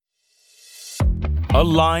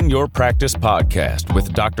Align Your Practice podcast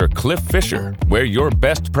with Dr. Cliff Fisher, where your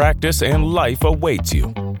best practice and life awaits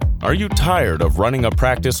you. Are you tired of running a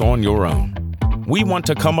practice on your own? We want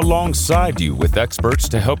to come alongside you with experts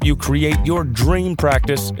to help you create your dream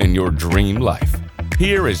practice and your dream life.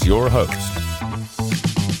 Here is your host.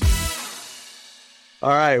 All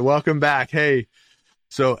right, welcome back. Hey,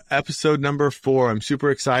 so episode number 4, I'm super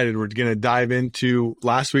excited. We're going to dive into,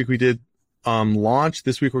 last week we did launch.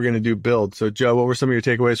 This week we're going to do build. So Joe, what were some of your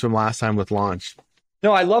takeaways from last time with launch?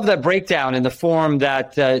 No, I love that breakdown, and the form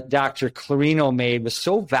that Dr. Clarino made was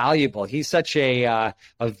so valuable. He's such a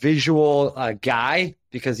visual guy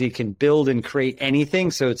because he can build and create anything.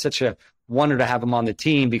 So it's such a wonder to have him on the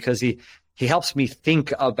team because he helps me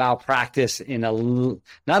think about practice in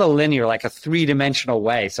not a linear, like a 3-dimensional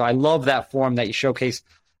way. So I love that form that you showcase.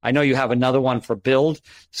 I know you have another one for build.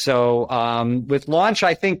 So with launch,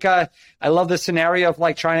 I think I love the scenario of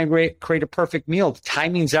like trying to create a perfect meal.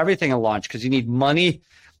 Timing's everything at launch because you need money,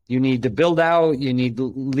 you need to build out, you need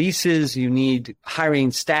leases, you need hiring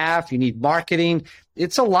staff, you need marketing.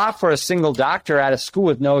 It's a lot for a single doctor at a school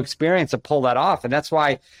with no experience to pull that off. And that's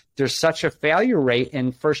why there's such a failure rate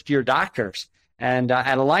in first-year doctors. And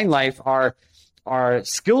at Align Life, our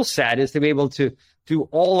skill set is to be able to do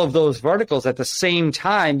all of those verticals at the same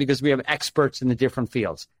time because we have experts in the different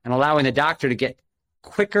fields and allowing the doctor to get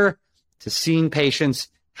quicker to seeing patients,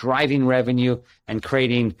 driving revenue, and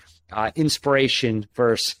creating inspiration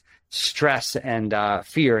versus stress and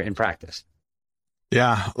fear in practice.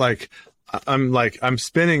 Yeah, I'm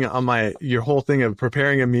spinning on your whole thing of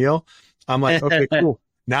preparing a meal. I'm like, okay, cool.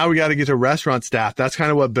 Now we got to get to restaurant staff. That's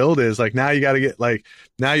kind of what build is. Like now you got to get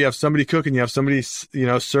now you have somebody cooking, you have somebody,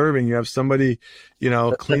 serving, you have somebody, cleaning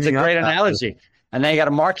up. That's a great analogy. And then you got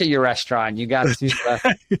to market your restaurant. You got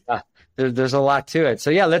to, there's a lot to it.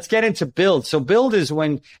 So yeah, let's get into build. So build is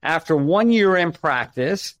when after 1 year in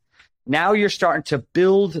practice, now you're starting to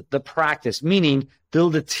build the practice, meaning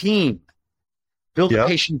build a team, build a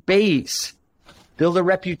patient base, build a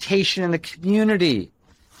reputation in the community.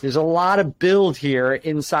 There's a lot of build here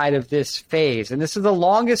inside of this phase. And this is the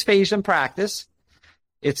longest phase in practice.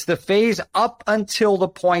 It's the phase up until the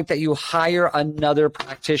point that you hire another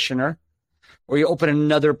practitioner or you open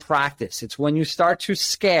another practice. It's when you start to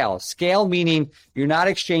scale. Scale meaning you're not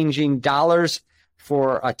exchanging dollars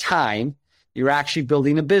for a time. You're actually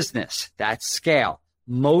building a business. That's scale.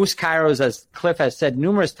 Most chiros, as Cliff has said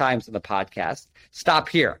numerous times in the podcast, stop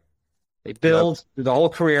here. They build through the whole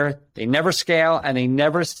career. They never scale and they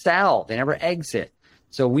never sell. They never exit.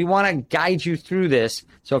 So we want to guide you through this.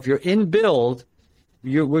 So if you're in build,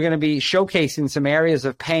 we're going to be showcasing some areas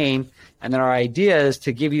of pain. And then our idea is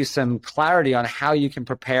to give you some clarity on how you can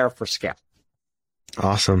prepare for scale.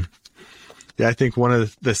 Awesome. Yeah, I think one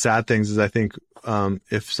of the sad things is I think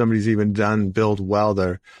if somebody's even done build well,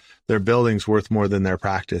 their building's worth more than their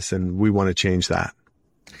practice. And we want to change that.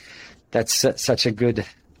 That's such a good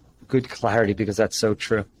clarity because that's so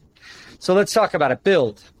true. So let's talk about it.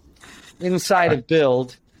 Build. Inside of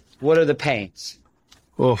build, what are the pains?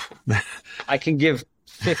 Oh, I can give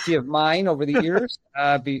 50 of mine over the years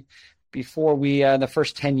before the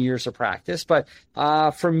first 10 years of practice. But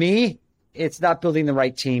for me, it's not building the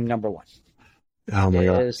right team, number one. Oh my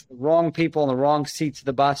God. It's the wrong people in the wrong seats of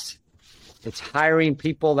the bus. It's hiring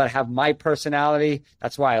people that have my personality.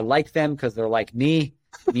 That's why I like them because they're like me,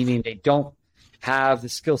 meaning they don't have the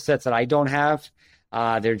skill sets that I don't have.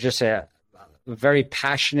 They're just a very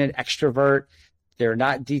passionate extrovert. They're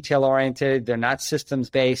not detail oriented. They're not systems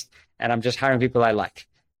based. And I'm just hiring people I like.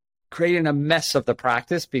 Creating a mess of the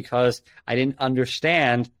practice because I didn't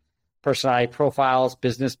understand personality profiles,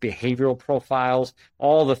 business behavioral profiles,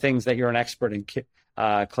 all the things that you're an expert in,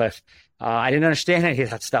 Cliff. I didn't understand any of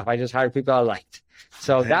that stuff. I just hired people I liked.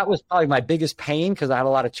 So that was probably my biggest pain because I had a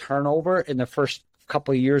lot of turnover in the first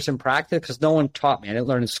couple of years in practice because no one taught me. I didn't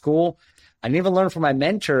learn in school. I didn't even learn from my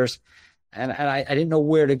mentors. And I didn't know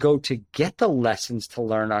where to go to get the lessons to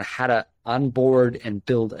learn on how to onboard and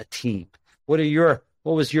build a team. What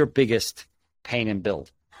was your biggest pain in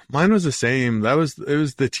build? Mine was the same. It was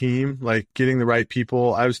the team, like getting the right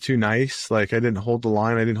people. I was too nice. Like I didn't hold the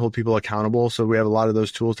line. I didn't hold people accountable. So we have a lot of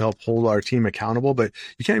those tools to help hold our team accountable, but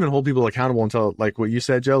you can't even hold people accountable until like what you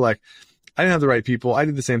said, Joe, like I didn't have the right people. I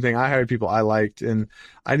did the same thing. I hired people I liked, and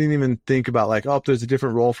I didn't even think about like, oh, there's a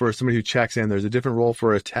different role for somebody who checks in. There's a different role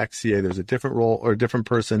for a tech CA. There's a different role or a different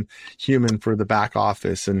person, human, for the back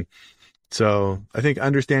office. And so I think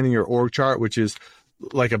understanding your org chart, which is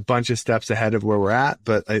like a bunch of steps ahead of where we're at.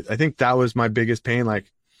 But I think that was my biggest pain. Like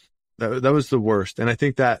that was the worst. And I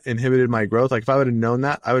think that inhibited my growth. Like if I would have known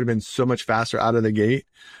that, I would have been so much faster out of the gate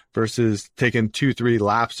versus taking 2-3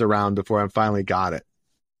 laps around before I finally got it.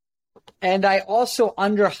 And I also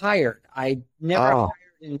underhired. I never hired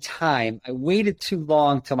in time. I waited too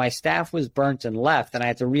long till my staff was burnt and left, and I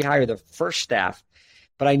had to rehire the first staff.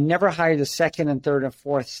 But I never hired the second and third and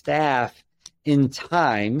fourth staff in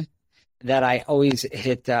time, that I always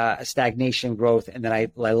hit stagnation growth, and then I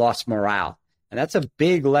lost morale. And that's a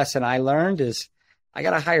big lesson I learned, is I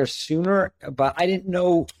got to hire sooner, but I didn't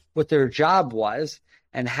know what their job was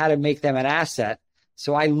and how to make them an asset.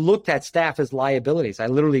 So I looked at staff as liabilities. I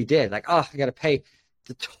literally did. Like, I got to pay.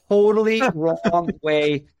 The totally wrong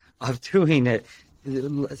way of doing it.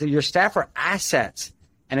 Your staff are assets.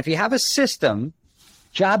 And if you have a system,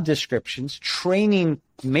 job descriptions, training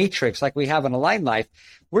matrix like we have in Align Life,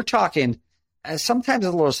 we're talking sometimes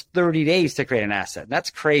as little as 30 days to create an asset. That's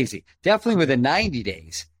crazy. Definitely within 90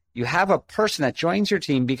 days. You have a person that joins your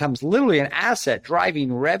team, becomes literally an asset,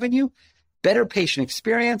 driving revenue, better patient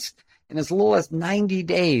experience, in as little as 90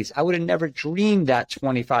 days. I would have never dreamed that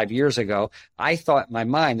 25 years ago. I thought in my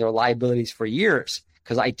mind there were liabilities for years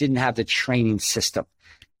because I didn't have the training system,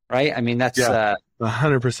 right? I mean, that's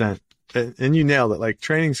 100%. And you nailed it. Like,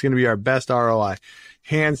 training is going to be our best ROI.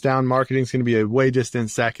 Hands down, marketing is going to be a way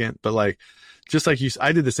distant second. But like, just like you,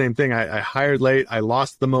 I did the same thing. I hired late. I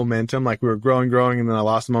lost the momentum. Like, we were growing, and then I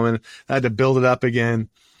lost the momentum. I had to build it up again.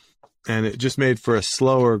 And it just made for a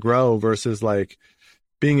slower grow versus like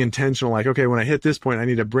being intentional. Like, okay, when I hit this point, I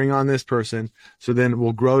need to bring on this person. So then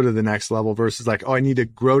we'll grow to the next level versus like, I need to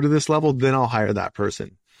grow to this level. Then I'll hire that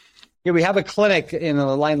person. Yeah, we have a clinic in the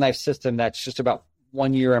Align Life system that's just about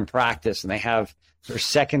 1 year in practice, and they have their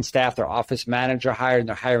second staff, their office manager hired, and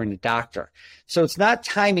they're hiring a doctor. So it's not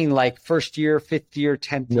timing like first year, fifth year,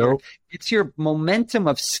 10th year. It's your momentum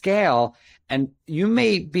of scale. And you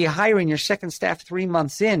may be hiring your second staff 3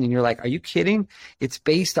 months in, and you're like, are you kidding? It's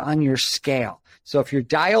based on your scale. So if you're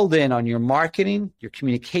dialed in on your marketing, your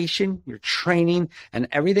communication, your training, and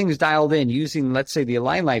everything's dialed in using, let's say, the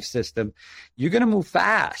Align Life system, you're going to move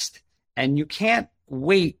fast. And you can't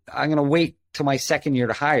wait. I'm going to wait till my second year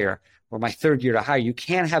to hire or my third year to hire. You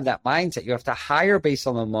can't have that mindset. You have to hire based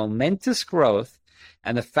on the momentous growth.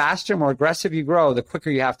 And the faster, more aggressive you grow, the quicker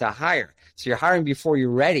you have to hire. So you're hiring before you're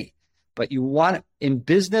ready. But you want, in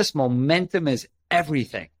business, momentum is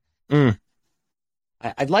everything.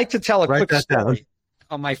 I'd like to tell a quick story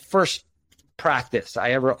on my first practice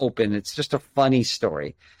I ever opened. It's just a funny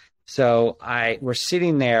story. So we're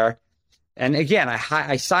sitting there. And again,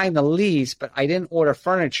 I signed the lease, but I didn't order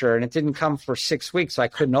furniture, and it didn't come for 6 weeks. So I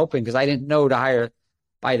couldn't open because I didn't know to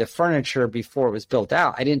buy the furniture before it was built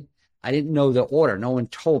out. I didn't know the order. No one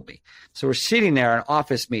told me. So we're sitting there in an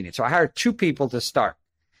office meeting. So I hired 2 people to start.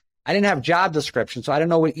 I didn't have job description, so I don't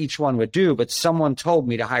know what each one would do, but someone told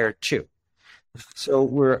me to hire 2.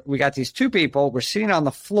 So we got these 2 people. We're sitting on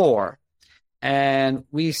the floor, and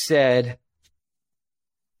we said,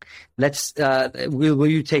 will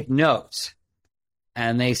you take notes?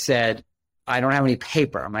 And they said, I don't have any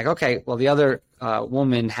paper. I'm like, okay. Well, the other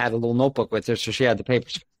woman had a little notebook with her, so she had the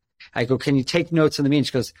papers. I go, can you take notes in the meeting?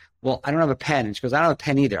 She goes, well, I don't have a pen. And she goes, I don't have a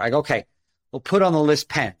pen either. I go, okay, we'll put on the list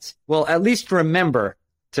pens. Well, at least remember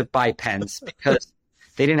to buy pens because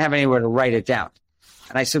they didn't have anywhere to write it down.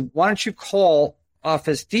 And I said, why don't you call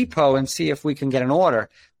Office Depot and see if we can get an order?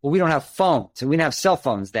 Well, we don't have phones, and we didn't have cell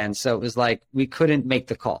phones then. So it was like we couldn't make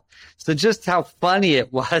the call. So just how funny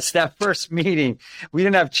it was, that first meeting. We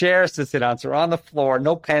didn't have chairs to sit on. So we're on the floor,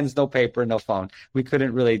 no pens, no paper, no phone. We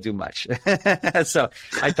couldn't really do much. So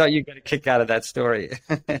I thought you got a kick out of that story.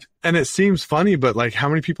 And it seems funny, but like, how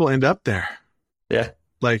many people end up there? Yeah.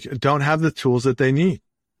 Like, don't have the tools that they need.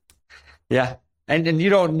 Yeah. And you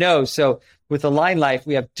don't know. So with Align Life,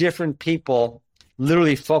 we have different people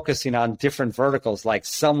literally focusing on different verticals. Like,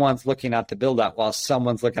 someone's looking at the build out while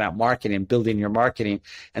someone's looking at marketing, building your marketing,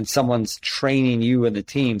 and someone's training you and the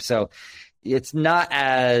team. So it's not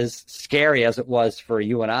as scary as it was for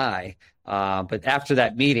you and I. But after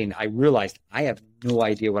that meeting, I realized I have no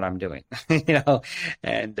idea what I'm doing,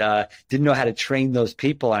 and didn't know how to train those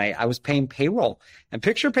people. And I was paying payroll, and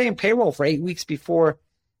picture paying payroll for 8 weeks before.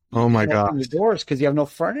 Oh my God. The doors, because you have no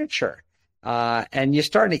furniture. And you're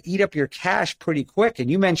starting to eat up your cash pretty quick. And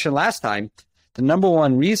you mentioned last time, the number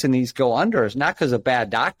one reason these go under is not because of bad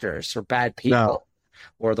doctors or bad people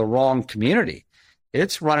or the wrong community.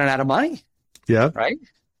 It's running out of money. Yeah. Right?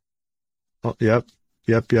 Oh, yep.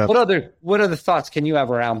 What other thoughts can you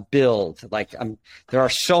have around build? Like, there are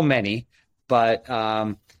so many, but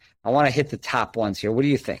I want to hit the top ones here. What do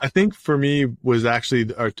you think? I think for me was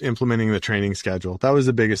actually implementing the training schedule. That was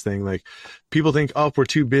the biggest thing. Like people think, oh, we're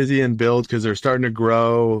too busy in build because they're starting to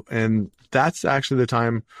grow. And that's actually the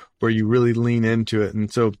time where you really lean into it.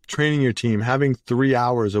 And so training your team, having 3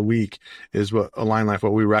 hours a week is what Align Life,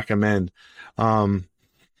 what we recommend. Because,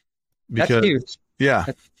 that's huge. Yeah.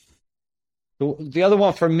 The other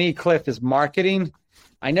one for me, Cliff, is marketing.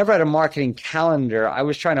 I never had a marketing calendar. I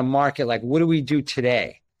was trying to market, like, what do we do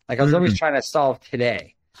today? Like I was always trying to solve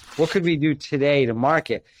today. What could we do today to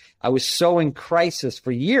market? I was so in crisis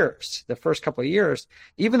for years, the first couple of years,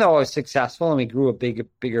 even though I was successful and we grew a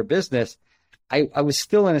bigger business, I was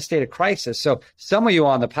still in a state of crisis. So some of you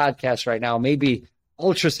on the podcast right now may be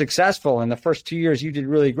ultra successful. In the first 2 years, you did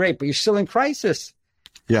really great, but you're still in crisis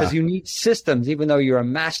because you need systems, even though you're a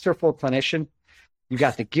masterful clinician. You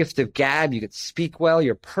got the gift of gab. You could speak well.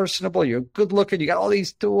 You're personable. You're good looking. You got all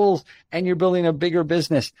these tools and you're building a bigger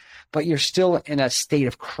business, but you're still in a state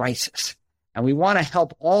of crisis. And we want to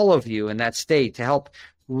help all of you in that state to help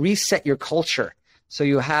reset your culture. So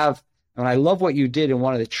you have, and I love what you did in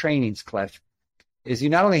one of the trainings, Cliff, is you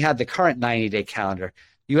not only had the current 90-day calendar,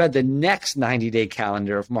 you had the next 90-day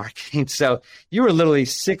calendar of marketing. So you were literally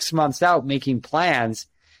 6 months out making plans.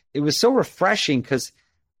 It was so refreshing because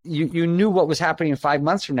you knew what was happening in 5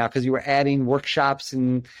 months from now because you were adding workshops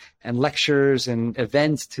and lectures and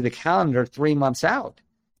events to the calendar 3 months out.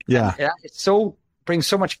 Yeah. And it brings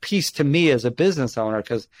so much peace to me as a business owner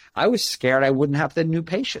because I was scared I wouldn't have the new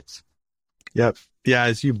patients. Yep. Yeah.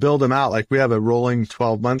 As you build them out, like we have a rolling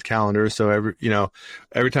 12-month calendar. So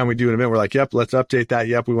every time we do an event, we're like, yep, let's update that.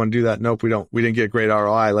 Yep. We want to do that. Nope. We didn't get great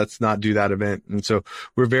ROI. Let's not do that event. And so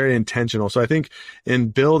we're very intentional. So I think in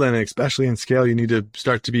build and especially in scale, you need to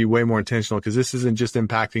start to be way more intentional because this isn't just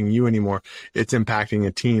impacting you anymore. It's impacting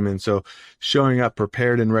a team. And so showing up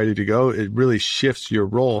prepared and ready to go, it really shifts your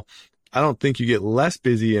role. I don't think you get less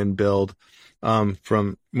busy in build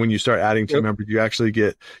from when you start adding team members. You actually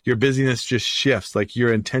get your busyness just shifts, like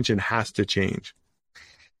your intention has to change.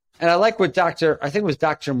 And I like what I think it was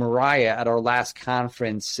Dr. Mariah at our last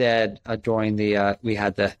conference said during we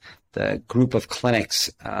had the group of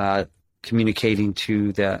clinics communicating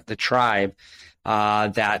to the tribe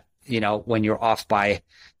that, when you're off by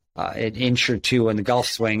an inch or two in the golf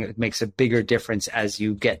swing, it makes a bigger difference as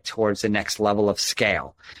you get towards the next level of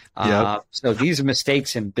scale. So these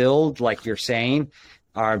mistakes in build, like you're saying,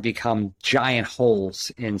 are become giant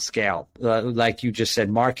holes in scale. Like you just said,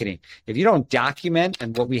 marketing. If you don't document,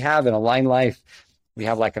 and what we have in Align Life, we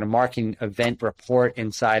have like a marketing event report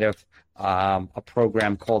inside of a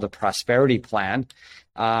program called a Prosperity Plan.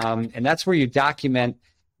 And that's where you document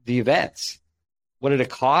the events. What did it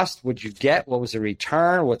cost? What did you get? What was the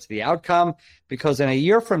return? What's the outcome? Because in a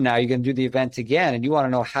year from now, you're going to do the event again, and you want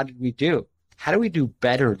to know, how did we do? How do we do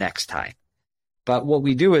better next time? But what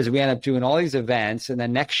we do is we end up doing all these events, and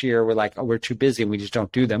then next year we're like, oh, we're too busy, and we just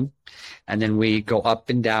don't do them. And then we go up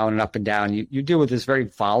and down and up and down. You deal with this very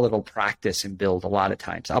volatile practice and build a lot of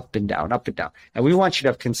times, up and down, up and down. And we want you to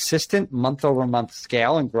have consistent month-over-month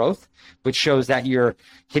scale and growth, which shows that you're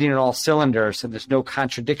hitting on all cylinders and there's no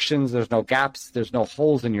contradictions, there's no gaps, there's no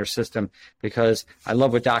holes in your system. Because I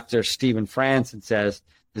love what Dr. Stephen Franson says,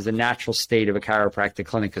 is the natural state of a chiropractic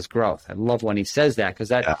clinic is growth. I love when he says that because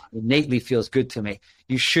that innately feels good to me.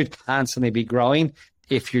 You should constantly be growing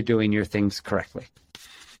if you're doing your things correctly.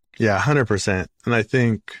 Yeah, 100%. And I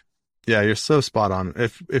think, you're so spot on.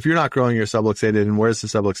 If you're not growing, you're subluxated. And where's the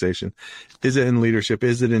subluxation? Is it in leadership?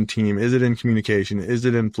 Is it in team? Is it in communication? Is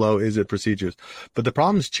it in flow? Is it procedures? But the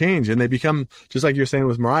problems change and they become, just like you're saying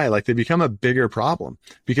with Mariah, like they become a bigger problem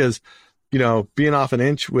because, being off an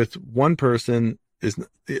inch with one person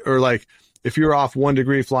or like if you're off 1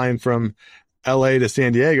 degree flying from LA to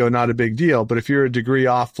San Diego, not a big deal. But if you're a degree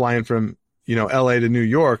off flying from, LA to New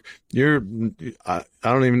York, I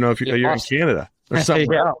don't even know if you're in Canada or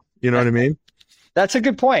something. You know what I mean? That's a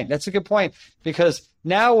good point. Because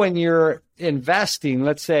now when you're investing,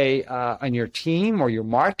 let's say on your team or your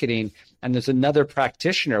marketing, and there's another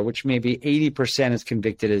practitioner, which maybe 80% is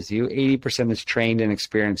convicted as you, 80% is trained and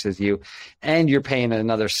experienced as you, and you're paying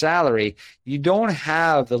another salary, you don't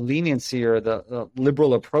have the leniency or the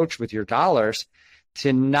liberal approach with your dollars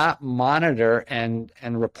to not monitor and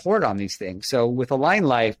report on these things. So with Align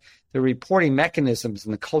Life, the reporting mechanisms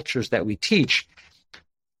and the cultures that we teach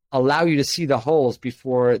allow you to see the holes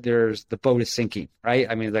before there's the boat is sinking, right?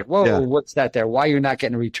 I mean, like, whoa, what's that there? Why you're not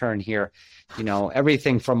getting a return here?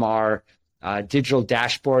 Everything from our digital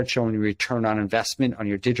dashboard showing you return on investment on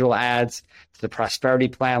your digital ads to the prosperity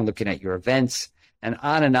plan, looking at your events and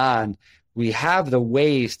on. we have the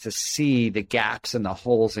ways to see the gaps and the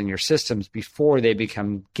holes in your systems before they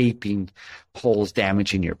become gaping holes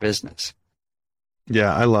damaging your business.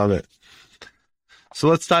 Yeah, I love it. So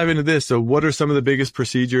let's dive into this. So what are some of the biggest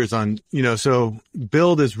procedures on, so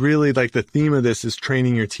build is really like the theme of this is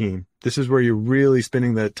training your team. This is where you're really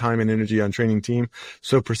spending the time and energy on training team.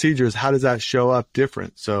 So procedures, how does that show up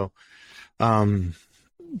different? So I'll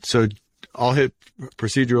hit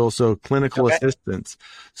procedural. So clinical assistance.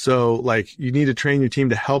 So like you need to train your team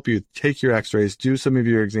to help you take your x-rays, do some of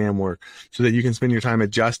your exam work so that you can spend your time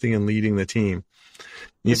adjusting and leading the team.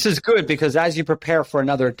 This is good because as you prepare for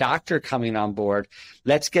another doctor coming on board,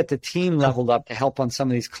 let's get the team leveled up to help on some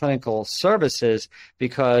of these clinical services,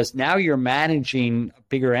 because now you're managing a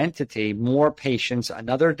bigger entity, more patients,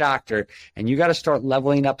 another doctor, and you got to start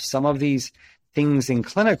leveling up some of these things in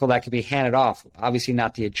clinical that could be handed off. Obviously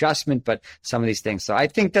not the adjustment, but some of these things. So I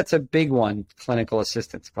think that's a big one, clinical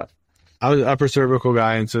assistance. But I was an upper cervical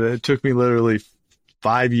guy, and so it took me literally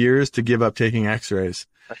 5 years to give up taking x-rays.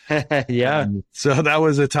 Yeah. So that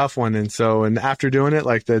was a tough one. And after doing it,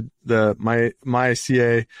 like my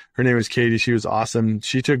CA, her name was Katie. She was awesome.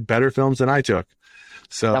 She took better films than I took.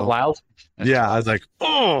 So is that wild? Yeah. I was like,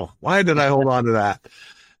 oh, why did I hold on to that?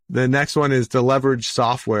 The next one is to leverage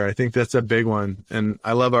software. I think that's a big one. And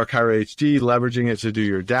I love our Chiro HD, leveraging it to do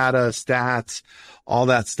your data, stats, all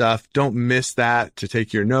that stuff. Don't miss that to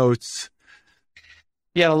take your notes.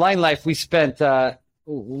 Yeah. Align Life, we spent,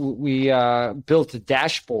 we built a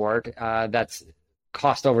dashboard that's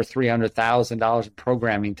cost over $300,000 in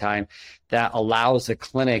programming time that allows a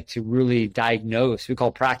clinic to really diagnose. We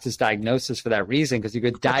call practice diagnosis for that reason, because you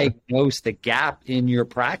could diagnose the gap in your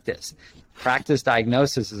practice. Practice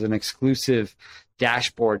diagnosis is an exclusive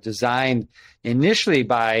dashboard designed initially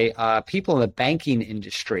by people in the banking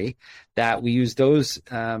industry, that we use those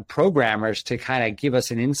programmers to kind of give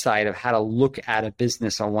us an insight of how to look at a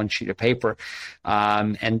business on one sheet of paper.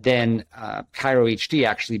 And then Chiro HD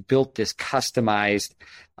actually built this customized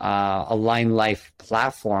Align Life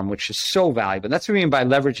platform, which is so valuable. That's what I mean by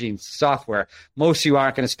leveraging software. Most of you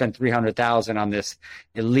aren't going to spend $300,000 on this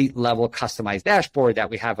elite level customized dashboard that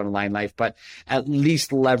we have on Align Life, but at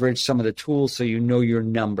least leverage some of the tools so you know your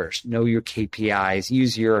numbers, know your KPIs,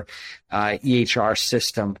 use your EHR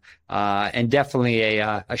system, and definitely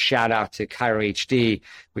a shout out to Chiro HD,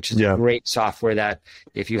 which is a great software that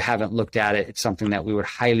if you haven't looked at it, it's something that we would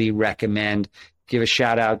highly recommend. Give a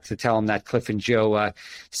shout out to tell them that Cliff and Joe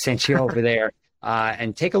sent you over there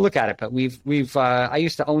and take a look at it. But I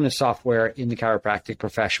used to own a software in the chiropractic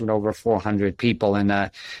profession with over 400 people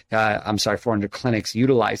and 400 clinics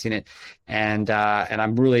utilizing it. And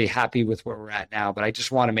I'm really happy with where we're at now, but I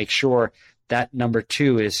just want to make sure that number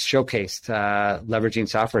 2 is showcased. Leveraging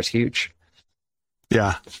software is huge.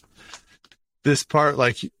 Yeah. This part,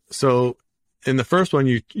 so in the first one,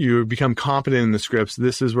 you become competent in the scripts.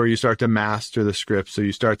 This is where you start to master the script. So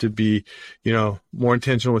you start to be, more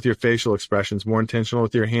intentional with your facial expressions, more intentional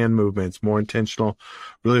with your hand movements, more intentional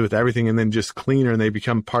really with everything, and then just cleaner, and they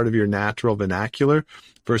become part of your natural vernacular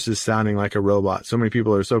versus sounding like a robot. So many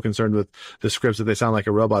people are so concerned with the scripts that they sound like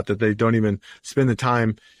a robot that they don't even spend the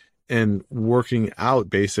time in working out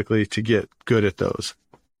basically to get good at those.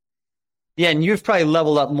 Yeah, and you've probably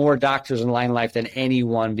leveled up more doctors in Align Life than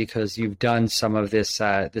anyone because you've done some of this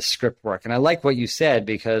script work. And I like what you said,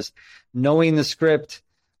 because knowing the script,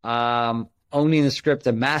 owning the script,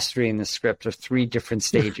 and mastering the script are 3 different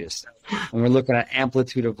stages. When we're looking at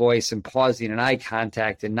amplitude of voice and pausing and eye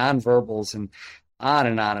contact and nonverbals and on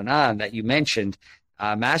and on and on that you mentioned,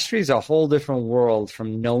 mastery is a whole different world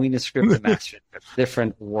from knowing the script to mastering a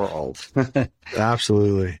different world.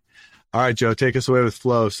 Absolutely. All right, Joe, take us away with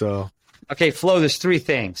flow. Okay, flow, there's 3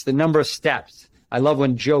 things. The number of steps. I love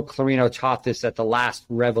when Joe Clarino taught this at the last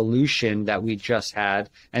Revolution that we just had.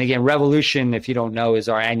 And again, Revolution, if you don't know, is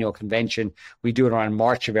our annual convention. We do it around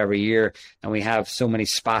March of every year, and we have so many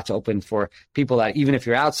spots open for people that, even if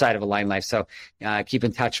you're outside of Align Life. So keep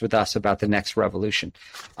in touch with us about the next Revolution.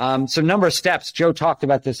 So number of steps. Joe talked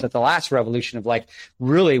about this at the last Revolution of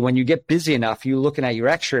really when you get busy enough, you looking at your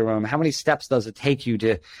x-ray room, how many steps does it take you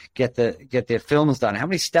to get the films done? How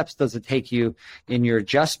many steps does it take you in your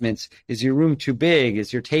adjustments? Is your room too big?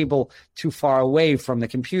 Is your table too far away from the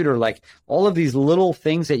computer? All of these little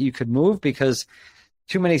things that you could move, because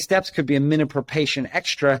too many steps could be a minute per patient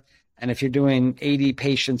extra. And if you're doing 80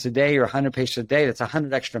 patients a day or 100 patients a day, that's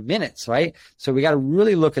 100 extra minutes, right? So we got to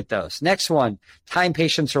really look at those. Next one, time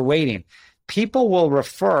patients are waiting. People will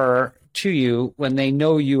refer to you when they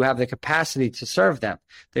know you have the capacity to serve them.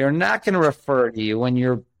 They are not going to refer to you when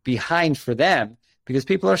you're behind for them. because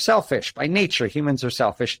people are selfish. By nature, humans are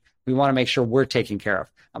selfish. We want to make sure we're taken care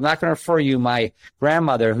of. I'm not going to refer you my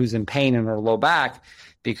grandmother who's in pain in her low back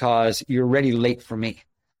because you're already late for me.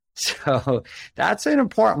 So that's an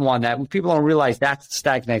important one that people don't realize that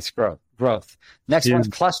stagnates growth. Next one's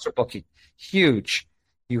cluster booking. Huge.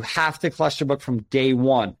 You have to cluster book from day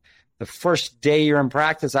one. The first day you're in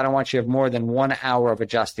practice, I don't want you to have more than 1 hour of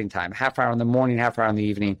adjusting time, half hour in the morning, half hour in the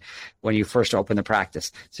evening when you first open the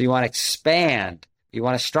practice. So you want to expand. You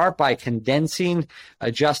want to start by condensing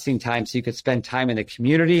adjusting time so you could spend time in the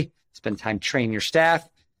community, spend time training your staff,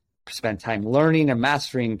 spend time learning and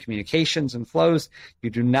mastering communications and flows. You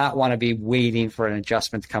do not want to be waiting for an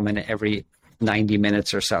adjustment to come in every 90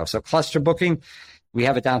 minutes or so. So cluster booking, we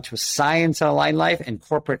have it down to a science at Align Life, and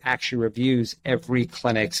corporate actually reviews every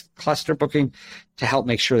clinic's cluster booking to help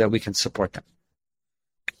make sure that we can support them.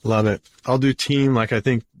 Love it. I'll do team. Like I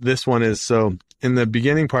think this one is, so in the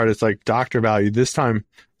beginning part, it's like doctor value. This time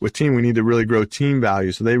with team, we need to really grow team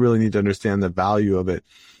value. So they really need to understand the value of it.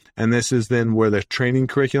 And this is then where the training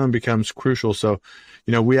curriculum becomes crucial. So,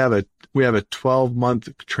 you know, we have a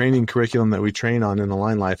 12-month training curriculum that we train on in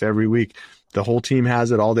Align Life every week. The whole team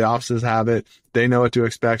has it. All the offices have it. They know what to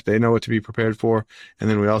expect. They know what to be prepared for. And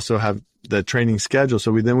then we also have the training schedule.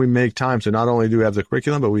 So we make time. So not only do we have the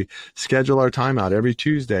curriculum, but we schedule our time out every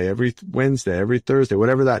Tuesday, every Wednesday, every Thursday,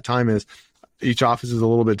 whatever that time is. Each office is a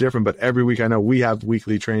little bit different, but every week I know we have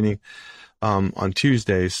weekly training on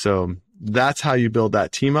Tuesdays. So that's how you build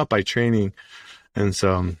that team up, by training. And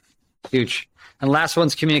so huge. And last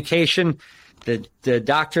one's communication, the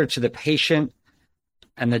doctor to the patient,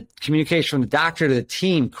 and the communication from the doctor to the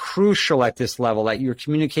team, crucial at this level, that you're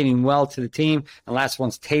communicating well to the team. And last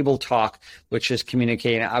one's table talk, which is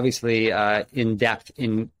communicating obviously in depth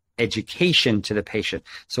in education to the patient.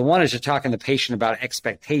 So one is you're talking to the patient about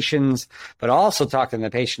expectations, but also talking to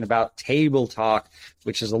the patient about table talk,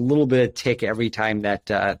 which is a little bit of tick every time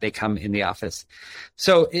that they come in the office.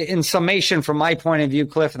 So in summation, from my point of view,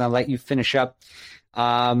 Cliff, and I'll let you finish up,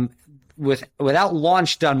 without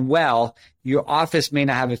launch done well, your office may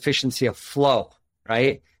not have efficiency of flow,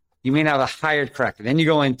 right? You may not have a hired correctly. Then you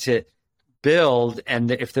go into build, and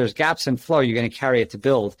if there's gaps in flow, you're going to carry it to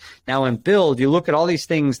build. Now in build, you look at all these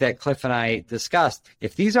things that Cliff and I discussed.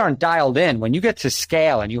 If these aren't dialed in, when you get to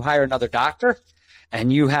scale and you hire another doctor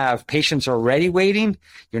and you have patients already waiting,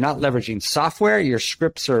 you're not leveraging software, your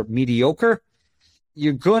scripts are mediocre,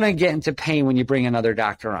 you're going to get into pain when you bring another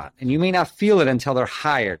doctor on. And you may not feel it until they're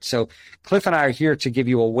hired. So Cliff and I are here to give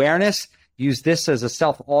you awareness. Use this as a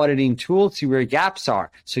self-auditing tool to see where your gaps are,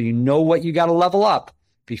 so you know what you got to level up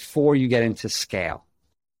before you get into scale.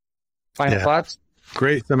 Final thoughts?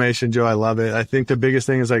 Great summation, Joe. I love it. I think the biggest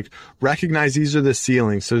thing is like recognize these are the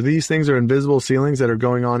ceilings. So these things are invisible ceilings that are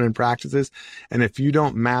going on in practices. And if you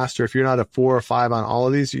don't master, if you're not a 4 or 5 on all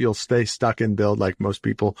of these, you'll stay stuck in build like most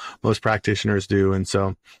people, most practitioners do. And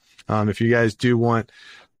so if you guys do want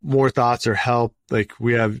more thoughts or help, like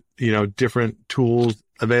we have, different tools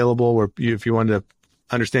available where if you want to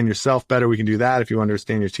understand yourself better, we can do that. If you want to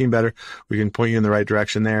understand your team better, we can point you in the right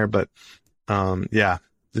direction there. But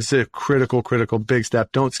this is a critical big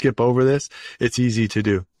step. Don't skip over this. It's easy to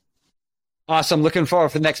do. Awesome. Looking forward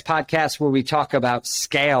for the next podcast where we talk about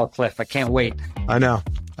scale, Cliff. I can't wait. I know.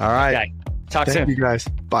 All right. Okay. Talk soon. Thank you guys.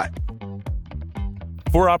 Bye.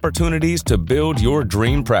 For opportunities to build your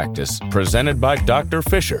dream practice, presented by Dr.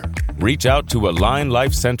 Fisher, reach out to Align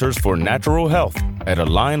Life Centers for Natural Health at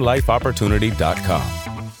AlignLifeOpportunity.com.